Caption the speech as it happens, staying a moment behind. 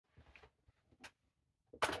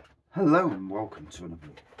Hello and welcome to another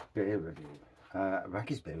beer review,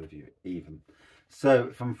 Raggy's beer review even.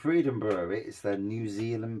 So from Freedom Brewery, it's their New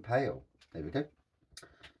Zealand Pale. There we go.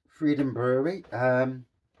 Freedom Brewery.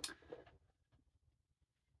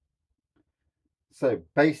 So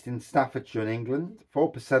based in Staffordshire in England,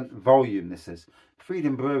 4% volume this is.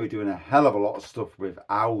 Freedom Brewery doing a hell of a lot of stuff with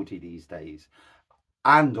Aldi these days.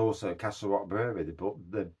 And also Castle Rock Brewery,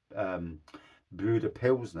 they brewed a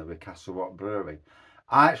Pilsner with Castle Rock Brewery.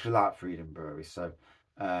 I actually like Freedom Brewery, so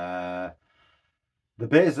the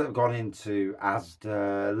beers that have gone into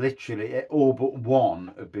Asda, literally all but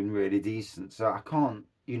one have been really decent. So I can't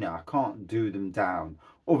do them down.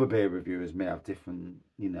 Other beer reviewers may have different,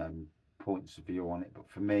 points of view on it, but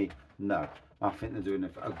for me, no. I think they're doing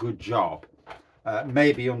a good job.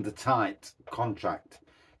 Maybe under tight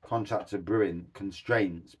contractor brewing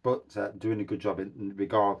constraints, but doing a good job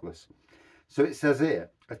regardless. So it says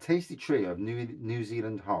here, a tasty trio of New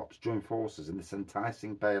Zealand hops join forces in this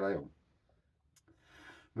enticing pale ale.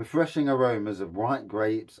 Refreshing aromas of white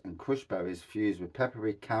grapes and crushed berries fused with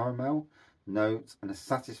peppery caramel notes and a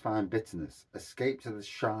satisfying bitterness escape to the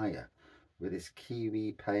Shire with this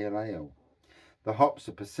kiwi pale ale. The hops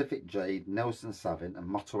are Pacific Jade, Nelson Sauvin and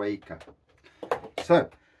Motueka. So,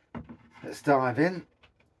 let's dive in.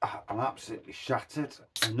 I'm absolutely shattered.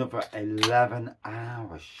 Another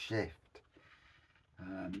 11-hour shift.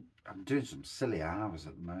 I'm doing some silly hours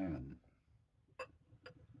at the moment,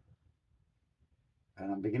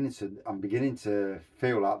 and I'm beginning to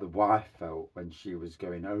feel like the wife felt when she was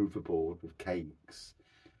going overboard with cakes,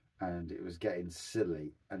 and it was getting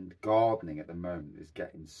silly. And gardening at the moment is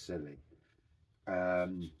getting silly.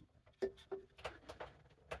 When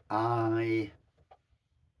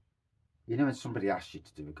somebody asks you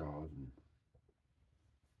to do a garden,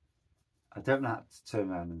 I don't have to turn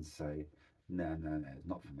around and say, no, it's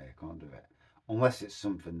not for me, I can't do it. Unless it's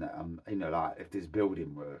something that I'm, like if there's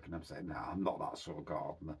building work and I'm saying, no, I'm not that sort of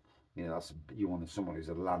gardener. You want someone who's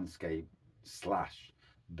a landscape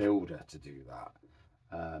 / builder to do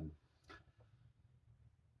that.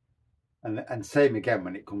 And same again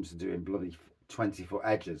when it comes to doing bloody 20-foot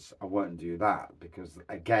edges, I won't do that because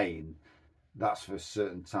again, that's for a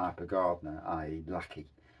certain type of gardener, i.e. Lackey.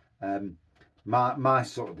 My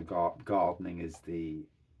sort of gardening is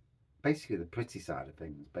basically the pretty side of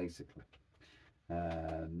things, basically.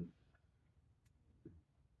 And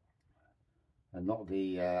not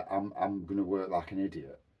the I'm going to work like an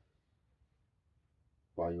idiot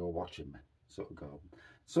while you're watching me sort of garden.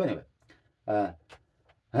 So anyway,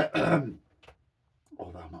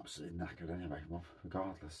 although I'm absolutely knackered anyway, well,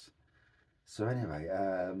 regardless. So anyway,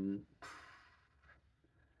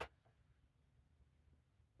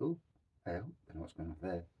 oh, I don't know what's going on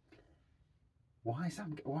there. Why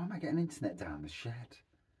am I getting internet down the shed?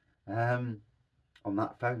 On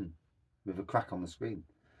that phone with a crack on the screen.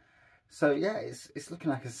 So yeah, it's looking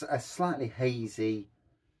like a slightly hazy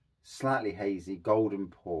golden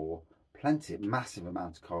pour, massive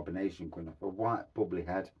amount of carbonation going up, a white bubbly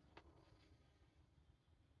head.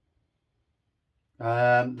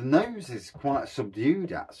 The nose is quite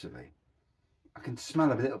subdued actually. I can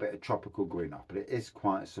smell a little bit of tropical going off, but it is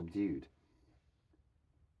quite subdued.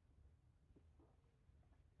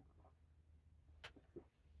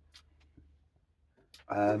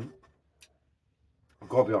 I've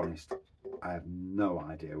got to be honest, I have no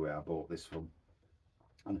idea where I bought this from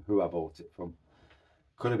and who I bought it from.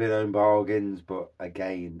 Could have been own bargains, but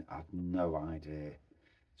again, I've no idea.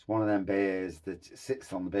 It's one of them beers that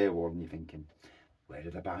sits on the beer wall and you're thinking, where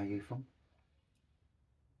did I buy you from?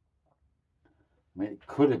 I mean, it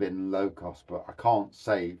could have been low cost, but I can't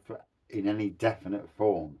say in any definite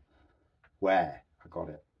form where I got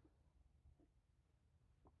it.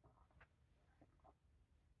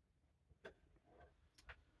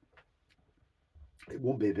 It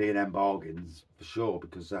won't be B&M bargains for sure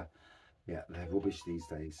because, yeah, they're rubbish these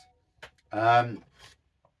days.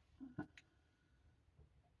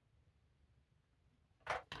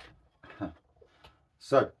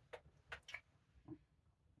 So,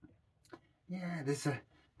 yeah,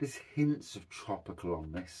 there's hints of tropical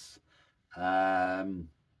on this.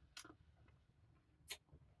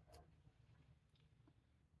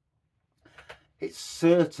 It's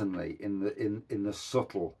certainly in the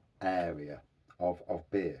subtle area of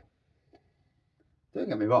beer. Don't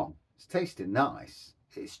get me wrong, it's tasting nice.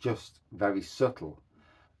 It's just very subtle.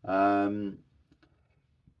 There's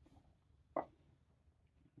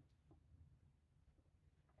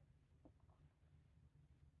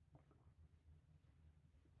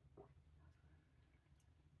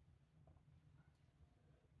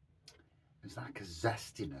like a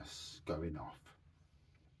zestiness going off,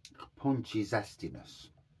 punchy zestiness.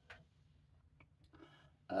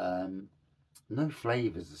 No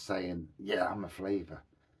flavours are saying, yeah, I'm a flavour.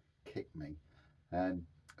 Kick me.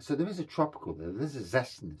 So there is a tropical there. There's a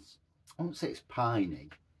zestiness. I won't say it's piney.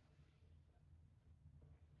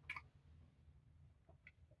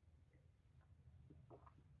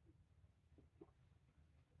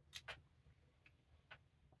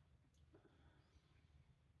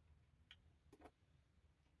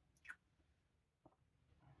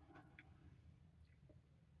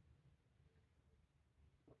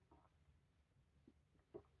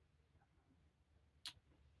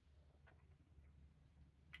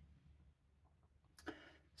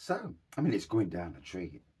 So, I mean, it's going down a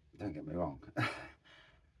treat. Don't get me wrong.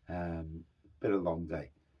 Been a long day.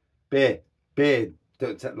 Beer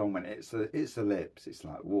don't take long when it's the lips. It's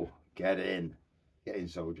like, whoa, get in,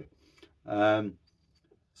 soldier.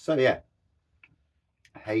 So yeah,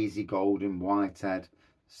 hazy golden whitehead,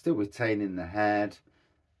 still retaining the head.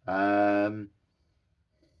 Like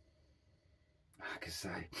I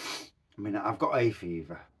say, I mean, I've got hay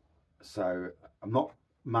fever, so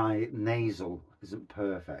my nasal isn't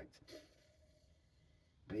perfect.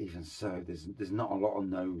 But even so, there's not a lot of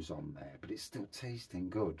nose on there, but it's still tasting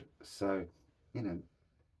good. So, you know,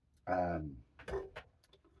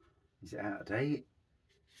 is it out of date?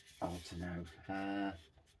 I want to know. I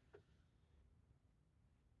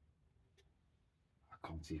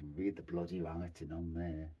can't even read the bloody writing on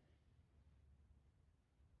there.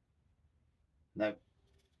 No,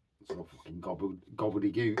 it's all fucking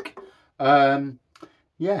gobbledygook.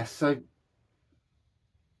 Yeah, so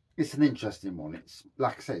it's an interesting one. It's,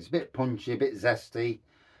 like I say, it's a bit punchy, a bit zesty.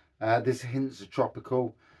 There's hints of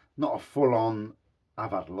tropical, not a full-on.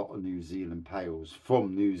 I've had a lot of New Zealand pales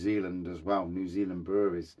from New Zealand as well, New Zealand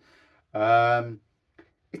breweries.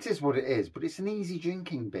 It is what it is, but it's an easy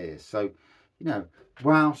drinking beer. So, you know,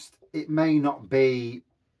 whilst it may not be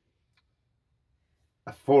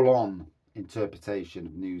a full-on interpretation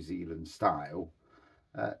of New Zealand style,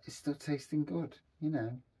 it's still tasting good, you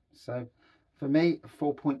know. So for me, a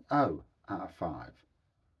 4.0 out of 5.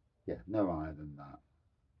 Yeah, no higher than that.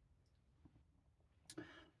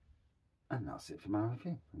 And that's it for my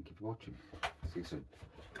review. Thank you for watching. See you soon.